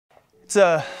It's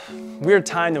a weird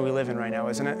time that we live in right now,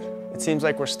 isn't it? It seems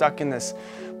like we're stuck in this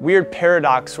weird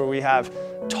paradox where we have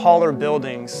taller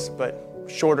buildings but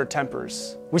shorter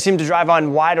tempers. We seem to drive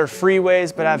on wider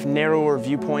freeways but have narrower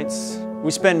viewpoints.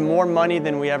 We spend more money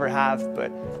than we ever have,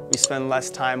 but we spend less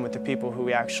time with the people who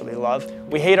we actually love.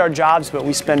 We hate our jobs, but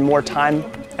we spend more time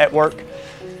at work.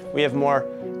 We have more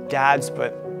dads,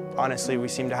 but honestly, we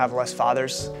seem to have less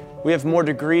fathers. We have more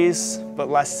degrees, but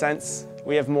less sense.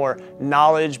 We have more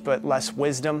knowledge, but less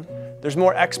wisdom. There's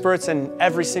more experts in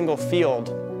every single field,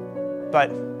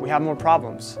 but we have more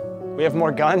problems. We have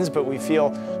more guns, but we feel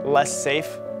less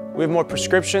safe. We have more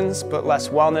prescriptions, but less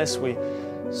wellness. We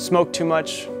smoke too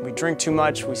much, we drink too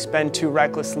much, we spend too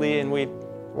recklessly, and we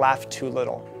laugh too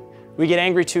little. We get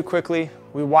angry too quickly,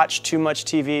 we watch too much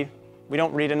TV, we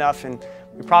don't read enough, and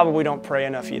we probably don't pray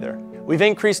enough either. We've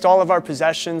increased all of our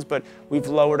possessions, but we've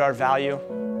lowered our value.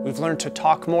 We've learned to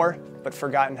talk more, but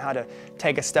forgotten how to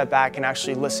take a step back and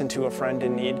actually listen to a friend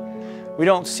in need. We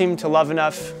don't seem to love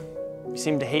enough. We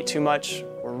seem to hate too much.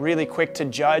 We're really quick to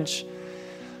judge,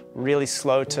 really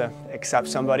slow to accept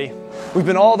somebody. We've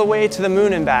been all the way to the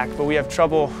moon and back, but we have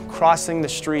trouble crossing the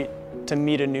street to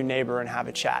meet a new neighbor and have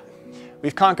a chat.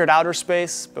 We've conquered outer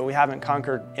space, but we haven't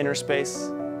conquered inner space.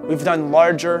 We've done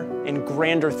larger and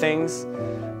grander things,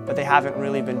 but they haven't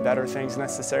really been better things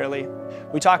necessarily.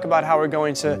 We talk about how we're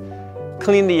going to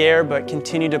clean the air, but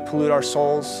continue to pollute our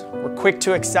souls. We're quick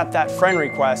to accept that friend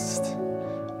request,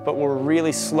 but we're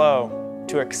really slow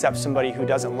to accept somebody who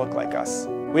doesn't look like us.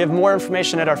 We have more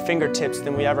information at our fingertips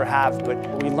than we ever have,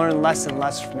 but we learn less and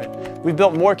less from it. We've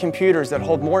built more computers that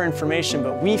hold more information,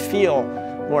 but we feel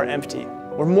more empty.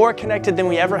 We're more connected than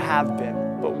we ever have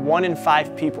been, but 1 in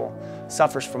 5 people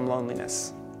suffers from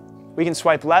loneliness. We can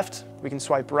swipe left, we can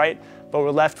swipe right, but we're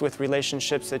left with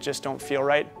relationships that just don't feel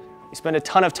right. We spend a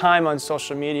ton of time on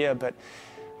social media, but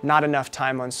not enough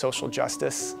time on social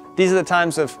justice. These are the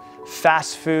times of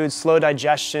fast food, slow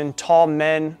digestion, tall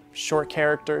men, short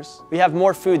characters. We have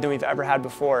more food than we've ever had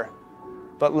before,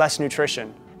 but less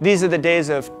nutrition. These are the days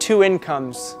of 2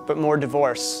 incomes, but more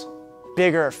divorce.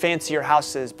 Bigger, fancier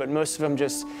houses, but most of them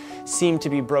just seem to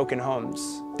be broken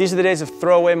homes. These are the days of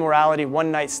throwaway morality,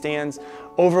 one-night stands,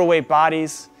 overweight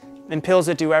bodies, and pills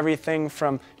that do everything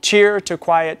from cheer to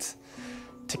quiet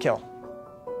to kill.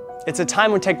 It's a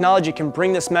time when technology can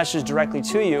bring this message directly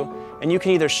to you, and you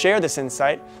can either share this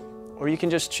insight, or you can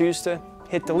just choose to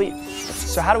hit delete.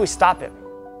 So how do we stop it?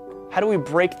 How do we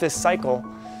break this cycle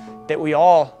that we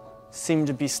all seem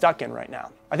to be stuck in right now?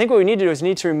 I think what we need to do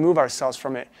is remove ourselves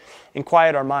from it and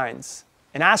quiet our minds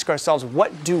and ask ourselves,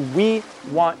 what do we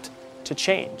want to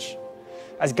change?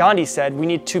 As Gandhi said, we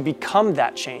need to become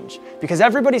that change, because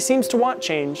everybody seems to want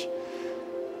change,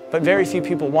 but very few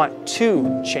people want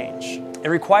to change. It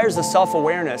requires the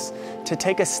self-awareness to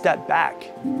take a step back,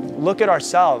 look at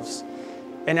ourselves,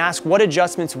 and ask what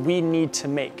adjustments we need to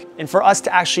make, and for us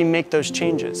to actually make those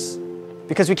changes.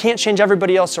 Because we can't change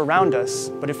everybody else around us,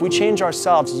 but if we change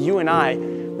ourselves, you and I,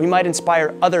 we might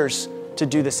inspire others to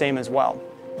do the same as well.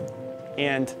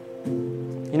 And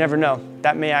you never know,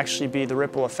 that may actually be the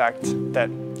ripple effect that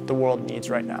the world needs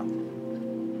right now.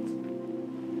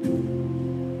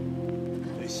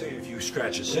 They say if you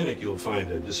scratch a cynic, you'll find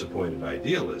a disappointed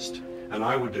idealist. And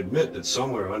I would admit that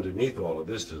somewhere underneath all of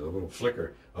this, there's a little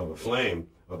flicker of a flame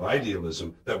of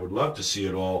idealism that would love to see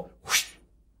it all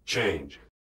change.